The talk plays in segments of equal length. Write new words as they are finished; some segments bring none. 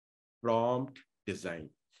prompt design.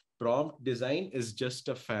 Prompt design is just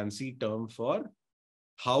a fancy term for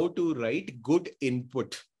how to write good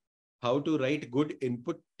input, how to write good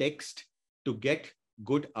input text to get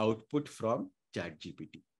good output from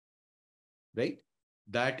ChatGPT, right?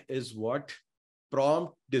 That is what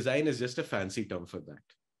prompt design is, just a fancy term for that.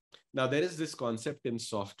 Now, there is this concept in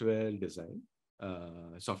software design,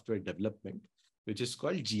 software development, which is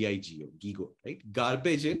called GIGO, right?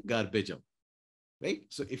 Garbage in, garbage out, right?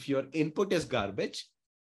 So if your input is garbage,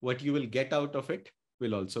 what you will get out of it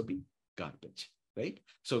will also be garbage, right?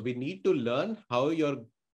 So we need to learn how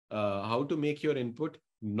to make your input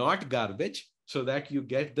not garbage so that you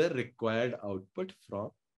get the required output from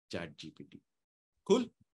ChatGPT. Cool.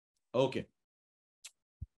 Okay.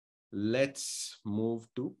 Let's move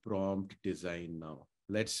to prompt design now.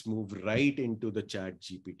 Let's move right into the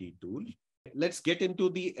ChatGPT tool. Let's get into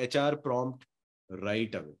the HR prompt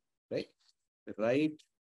right away, right? Write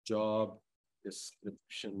job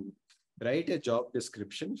description. Write a job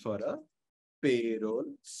description for a payroll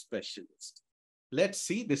specialist. Let's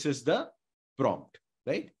see, this is the prompt,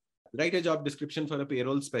 right? Write a job description for a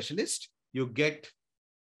payroll specialist. You get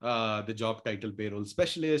the job title payroll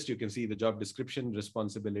specialist. You can see the job description,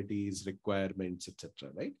 responsibilities, requirements, etc.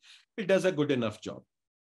 Right? It does a good enough job,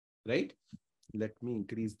 right? Let me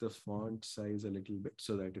increase the font size a little bit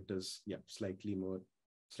so that it is, yeah, slightly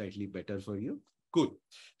better for you. Cool.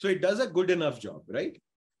 So it does a good enough job, right?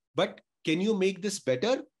 But can you make this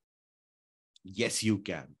better? Yes, you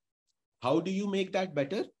can. How do you make that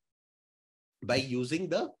better? By using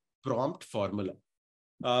the prompt formula.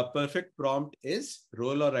 Perfect prompt is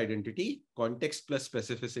role or identity, context plus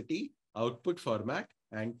specificity, output format,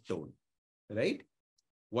 and tone, right?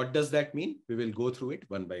 What does that mean? We will go through it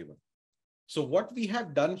one by one. So what we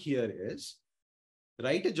have done here is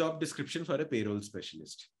write a job description for a payroll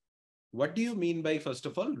specialist. What do you mean by, first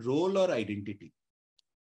of all, role or identity?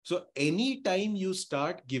 So anytime you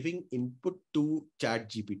start giving input to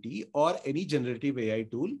ChatGPT or any generative AI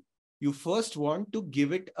tool, you first want to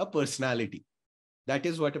give it a personality. That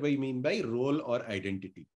is what we mean by role or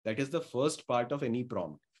identity. That is the first part of any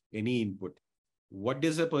prompt, any input. What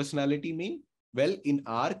does a personality mean? Well, in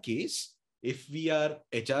our case, if we are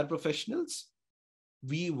HR professionals,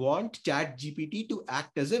 we want ChatGPT to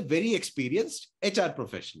act as a very experienced HR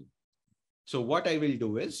professional. So what I will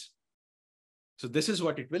do is, so this is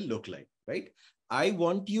what it will look like, right? I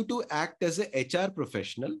want you to act as a HR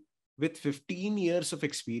professional with 15 years of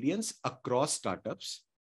experience across startups,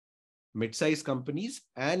 mid-sized companies,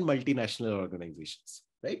 and multinational organizations,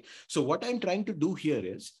 right? So what I'm trying to do here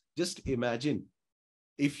is just imagine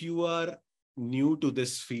if you are new to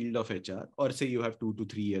this field of HR, or say you have 2 to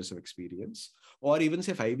 3 years of experience, or even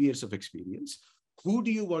say 5 years of experience, who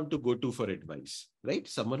do you want to go to for advice, right?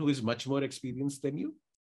 Someone who is much more experienced than you,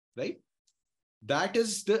 right? That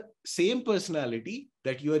is the same personality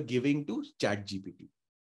that you are giving to ChatGPT,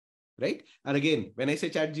 right? And again, when I say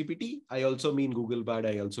ChatGPT, I also mean Google Bard,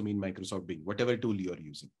 I also mean Microsoft Bing, whatever tool you are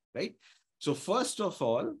using, right? So first of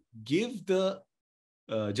all, give the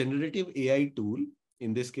generative AI tool,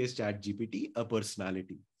 in this case, ChatGPT, a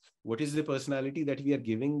personality. What is the personality that we are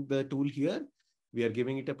giving the tool here? We are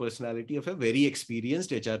giving it a personality of a very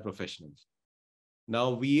experienced HR professional. Now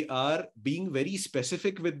we are being very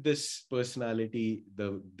specific with this personality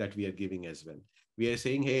that we are giving as well. We are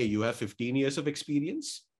saying, hey, you have 15 years of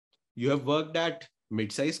experience. You have worked at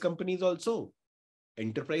mid-sized companies also,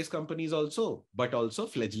 enterprise companies also, but also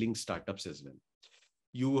fledgling startups as well.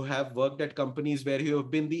 You have worked at companies where you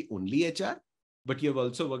have been the only HR, but you have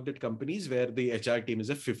also worked at companies where the HR team is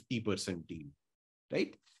a 50% team,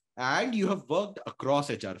 right? And you have worked across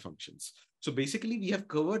HR functions. So basically, we have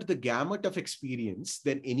covered the gamut of experience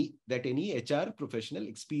that any HR professional,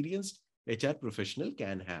 experienced HR professional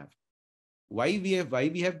can have. Why we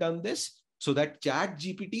have done this? So that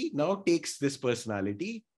ChatGPT now takes this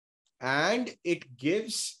personality and it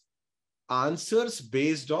gives answers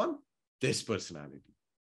based on this personality,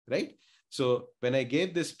 right? So when I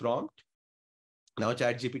gave this prompt, now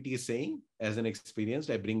ChatGPT is saying, as an experienced,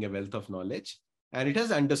 I bring a wealth of knowledge, and it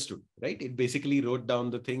has understood, right? It basically wrote down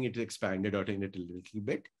the thing, it expanded on it a little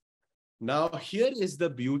bit. Now, here is the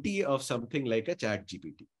beauty of something like a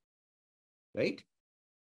ChatGPT, right?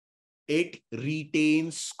 It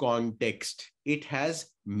retains context. It has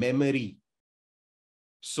memory.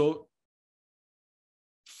 So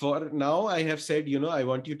for now, I have said, I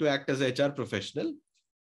want you to act as an HR professional.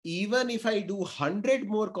 Even if I do 100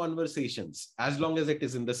 more conversations, as long as it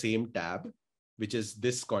is in the same tab, which is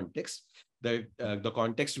this context, the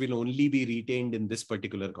context will only be retained in this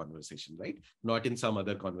particular conversation, right? Not in some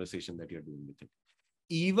other conversation that you're doing with it.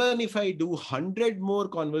 even if I do 100 more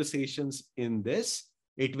conversations in this,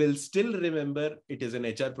 it will still remember it is an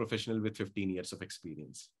HR professional with 15 years of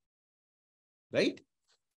experience, right?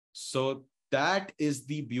 So that is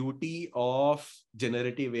the beauty of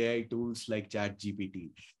generative AI tools like ChatGPT.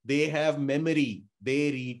 They have memory,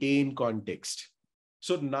 they retain context.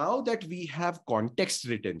 So now that we have context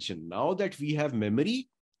retention, now that we have memory,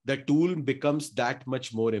 the tool becomes that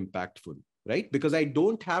much more impactful, right? Because I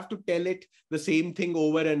don't have to tell it the same thing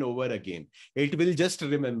over and over again. It will just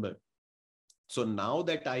remember. So now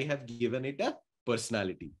that I have given it a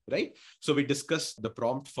personality, right? So we discussed the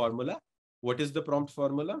prompt formula. What is the prompt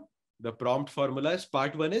formula? The prompt formula is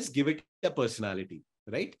part one is give it a personality,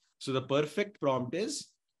 right? So the perfect prompt is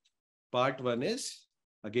part one is,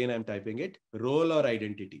 again, I'm typing it, role or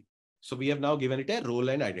identity. So we have now given it a role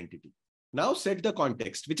and identity. Now set the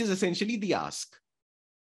context, which is essentially the ask,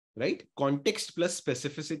 right? Context plus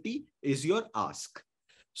specificity is your ask.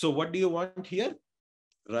 So what do you want here?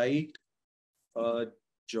 Write a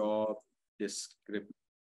job description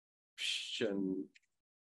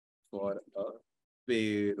for a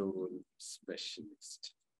payroll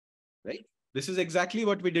specialist, right? This is exactly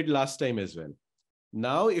what we did last time as well.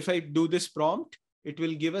 Now, if I do this prompt, it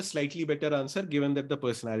will give a slightly better answer given that the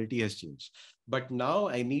personality has changed. But now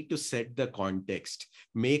I need to set the context,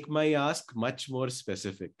 make my ask much more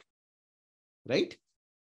specific, right?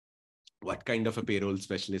 What kind of a payroll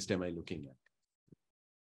specialist am I looking at?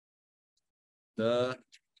 The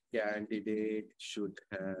candidate should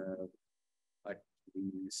have at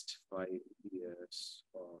least 5 years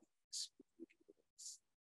of experience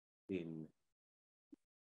in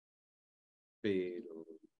payroll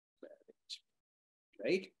management,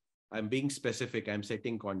 right? I'm being specific. I'm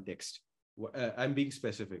setting context. I'm being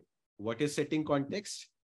specific. What is setting context?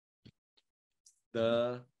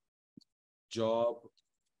 The job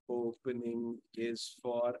opening is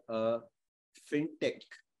for a fintech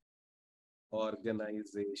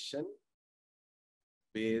organization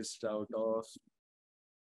based out of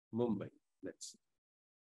Mumbai, let's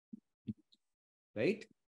say, right?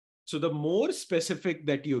 So the more specific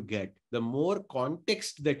that you get, the more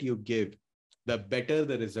context that you give, the better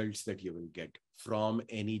the results that you will get from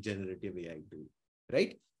any generative AI tool,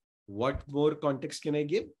 right? What more context can I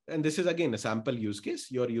give? And this is again a sample use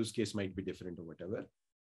case. Your use case might be different or whatever.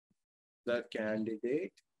 The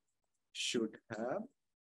candidate should have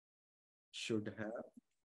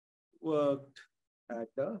worked at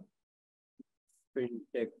a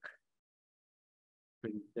fintech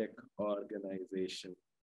organization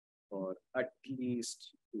for at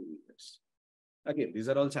least 2 years. Again, these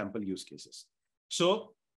are all sample use cases.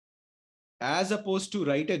 So as opposed to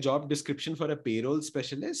write a job description for a payroll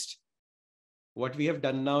specialist, what we have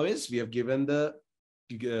done now is we have given the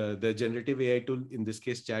generative AI tool, in this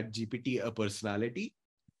case, ChatGPT, a personality.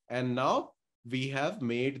 And now we have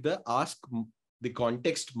made the ask, the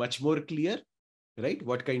context much more clear, right?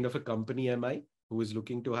 What kind of a company am I who is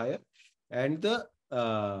looking to hire? And the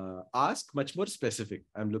ask much more specific.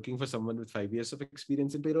 I'm looking for someone with 5 years of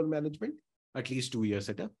experience in payroll management, at least 2 years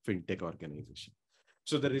at a fintech organization.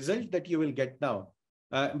 So the result that you will get now,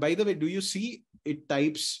 by the way, do you see it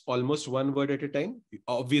types almost one word at a time?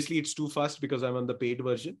 Obviously, it's too fast because I'm on the paid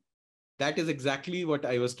version. That is exactly what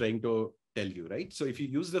I was trying to tell you, right? So if you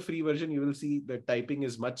use the free version, you will see the typing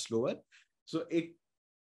is much slower. So it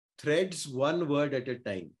threads one word at a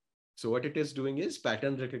time. So what it is doing is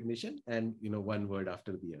pattern recognition and, one word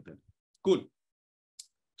after the other. Cool.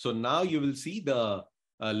 So now you will see the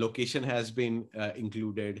location has been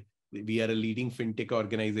included. We are a leading fintech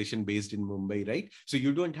organization based in Mumbai, right? So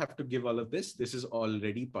you don't have to give all of this. This is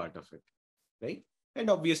already part of it, right? And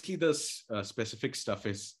obviously the specific stuff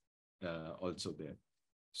is also there.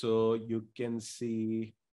 So you can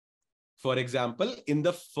see, for example, in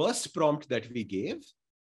the first prompt that we gave,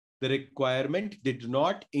 the requirement did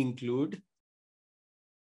not include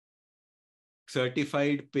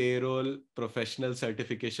certified payroll professional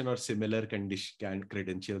certification or similar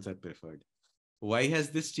credentials are preferred. Why has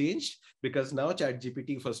this changed? Because now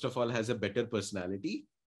ChatGPT, first of all, has a better personality,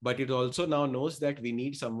 but it also now knows that we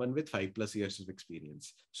need someone with 5+ years of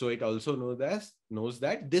experience. So it also knows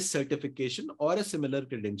that this certification or a similar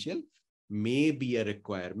credential may be a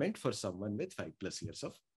requirement for someone with 5+ years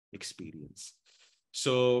of experience.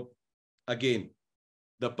 So again,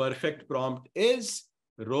 the perfect prompt is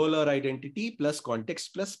role or identity plus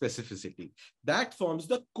context plus specificity. That forms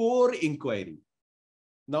the core inquiry.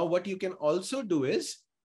 Now, what you can also do is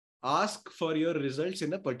ask for your results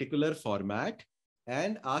in a particular format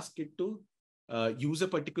and ask it to use a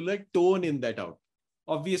particular tone in that out.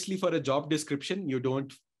 Obviously, for a job description, you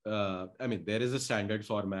don't I mean, there is a standard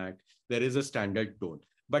format, there is a standard tone.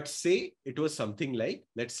 But say it was something like,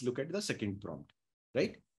 let's look at the second prompt,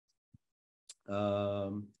 right?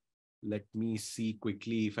 Let me see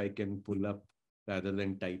quickly if I can pull up rather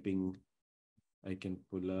than typing. I can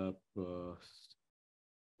pull up.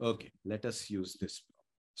 Okay, let us use this.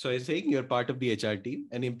 So I'm saying you're part of the HR team.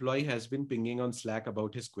 An employee has been pinging on Slack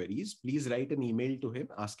about his queries. Please write an email to him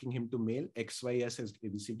asking him to mail XYS as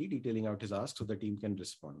ABCD, detailing out his ask so the team can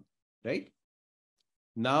respond, right?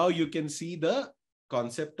 Now you can see the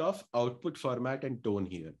concept of output format and tone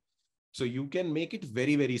here. So you can make it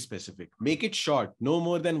very, very specific. Make it short, no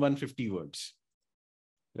more than 150 words,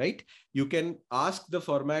 right? You can ask the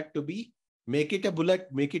format to be, make it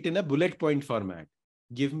in a bullet point format.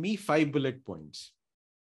 Give me 5 bullet points,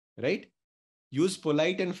 right? Use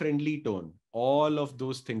polite and friendly tone. All of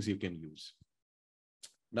those things you can use.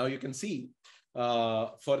 Now you can see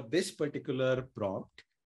for this particular prompt,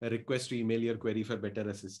 a request to email your query for better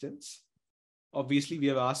assistance. Obviously, we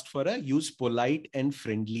have asked for a use polite and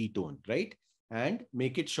friendly tone, right? And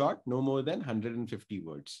make it short, no more than 150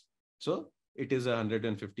 words. So it is a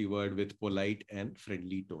 150 word with polite and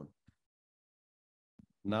friendly tone.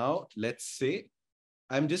 Now, let's say,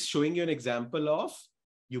 I'm just showing you an example of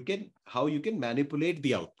how you can manipulate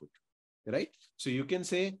the output, right? So you can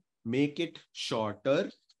say, make it shorter,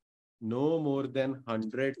 no more than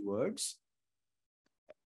 100 words.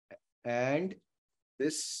 And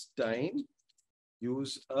this time,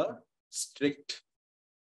 use a strict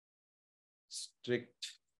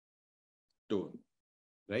tone,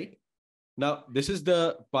 right? Now, this is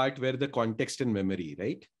the part where the context and memory,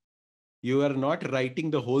 right? You are not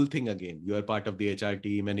writing the whole thing again. You are part of the HR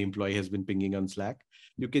team and employee has been pinging on Slack.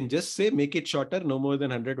 You can just say, make it shorter, no more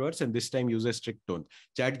than 100 words, and this time use a strict tone.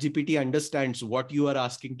 ChatGPT understands what you are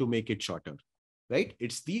asking to make it shorter, right?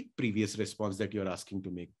 It's the previous response that you're asking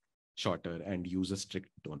to make shorter and use a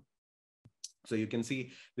strict tone. So you can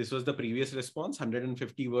see this was the previous response,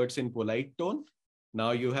 150 words in polite tone.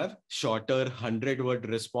 Now you have shorter 100-word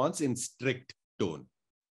response in strict tone,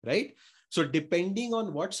 right? So depending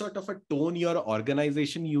on what sort of a tone your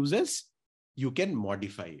organization uses, you can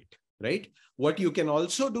modify it, right? What you can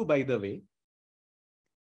also do, by the way,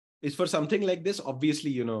 is for something like this,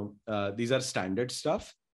 obviously, these are standard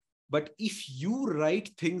stuff. But if you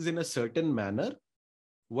write things in a certain manner,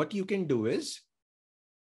 what you can do is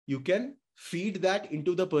you can feed that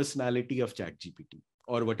into the personality of ChatGPT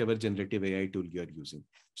or whatever generative AI tool you're using.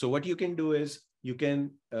 So what you can do is you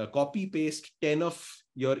can copy paste 10 of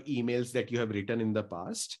your emails that you have written in the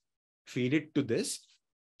past, feed it to this.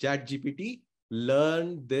 ChatGPT,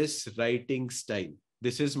 learn this writing style.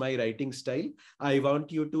 This is my writing style. I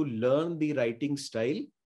want you to learn the writing style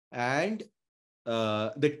and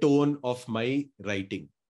the tone of my writing.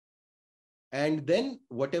 And then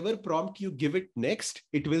whatever prompt you give it next,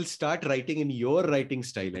 it will start writing in your writing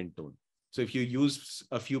style and tone. So if you use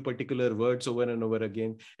a few particular words over and over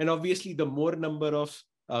again, and obviously the more number of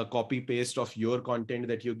copy paste of your content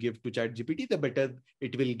that you give to ChatGPT, the better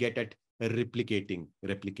it will get at replicating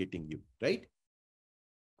you, right?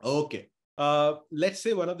 Okay. Let's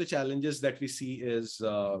say one of the challenges that we see is,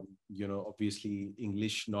 obviously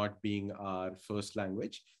English not being our first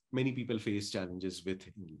language. Many people face challenges with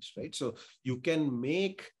English, right? So you can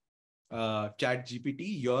make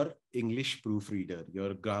ChatGPT your English proofreader,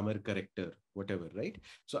 your grammar corrector, whatever, right?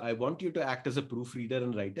 So I want you to act as a proofreader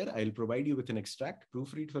and writer. I'll provide you with an extract,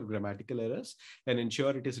 proofread for grammatical errors, and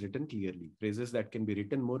ensure it is written clearly. Phrases that can be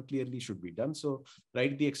written more clearly should be done. So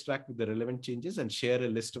write the extract with the relevant changes and share a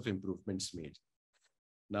list of improvements made.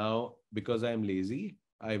 Now, because I am lazy,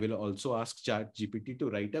 I will also ask ChatGPT to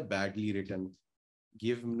write a badly written.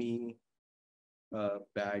 Give me a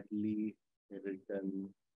badly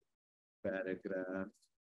written paragraph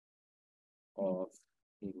of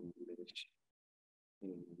English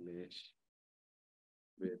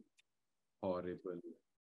with horrible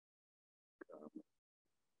grammar,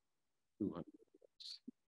 200 words,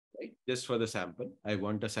 right? Just for the sample. I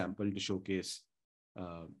want a sample to showcase.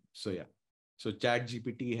 So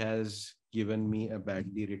ChatGPT has given me a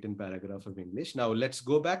badly written paragraph of English. Now let's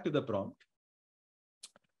go back to the prompt.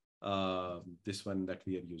 This one that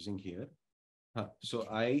we are using here. So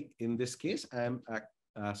in this case, I am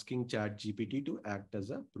asking ChatGPT to act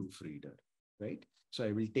as a proofreader, right? So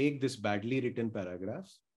I will take this badly written paragraph,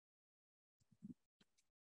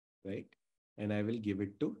 right? And I will give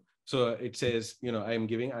it to, so it says, I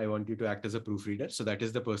want you to act as a proofreader. So that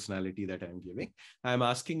is the personality that I'm giving. I'm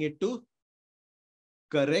asking it to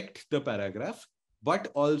correct the paragraph, but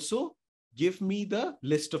also give me the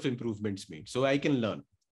list of improvements made so I can learn.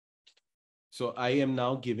 So I am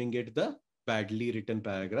now giving it the badly written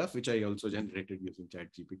paragraph, which I also generated using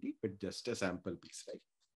ChatGPT, but just a sample piece, right?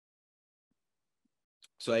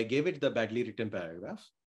 So I gave it the badly written paragraph.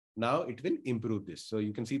 Now it will improve this. So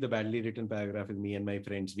you can see the badly written paragraph is me and my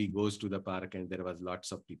friends. We goes to the park and there was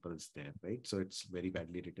lots of people there, right? So it's very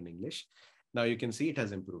badly written English. Now you can see it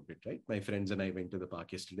has improved it, right? My friends and I went to the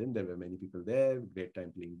park yesterday and there were many people there, great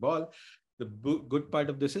time playing ball. The good part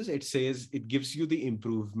of this is it says it gives you the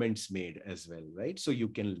improvements made as well, right? So you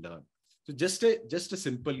can learn. So just a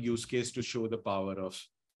simple use case to show the power of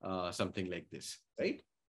something like this, right?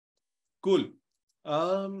 Cool.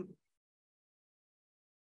 Um,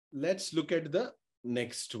 let's look at the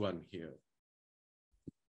next one here.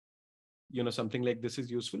 Something like this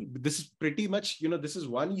is useful. This is pretty much, this is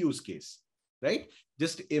one use case, right?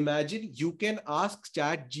 Just imagine you can ask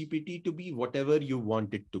ChatGPT to be whatever you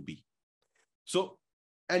want it to be. So,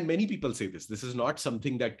 and many people say this. This is not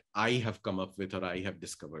something that I have come up with or I have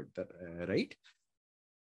discovered, right?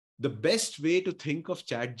 The best way to think of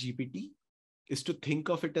ChatGPT is to think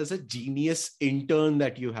of it as a genius intern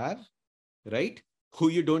that you have, right? Who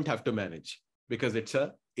you don't have to manage because it's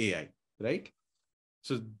a AI, right?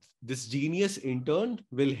 So this genius intern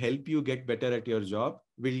will help you get better at your job,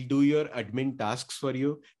 will do your admin tasks for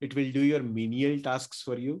you. It will do your menial tasks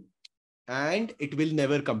for you, and it will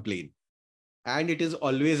never complain. And it is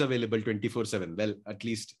always available 24/7. Well, at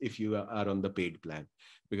least if you are on the paid plan,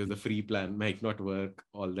 because the free plan might not work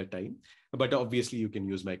all the time. But obviously you can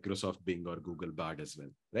use Microsoft Bing or Google Bard as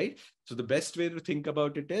well, right? So the best way to think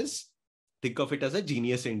about it is think of it as a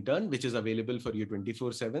genius intern, which is available for you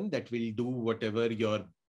 24/7, that will do whatever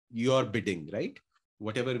your bidding, right?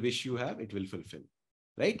 Whatever wish you have, it will fulfill,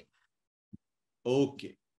 right?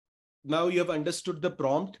 Okay. Now you have understood the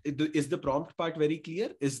prompt. Is the prompt part very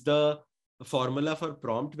clear? Is the formula for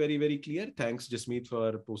prompt very, very clear? Thanks, Jasmeet,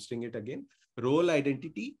 for posting it again. Role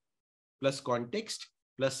identity plus context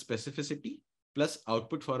plus specificity plus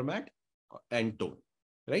output format and tone,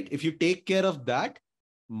 right? If you take care of that,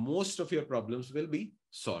 most of your problems will be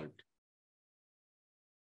solved.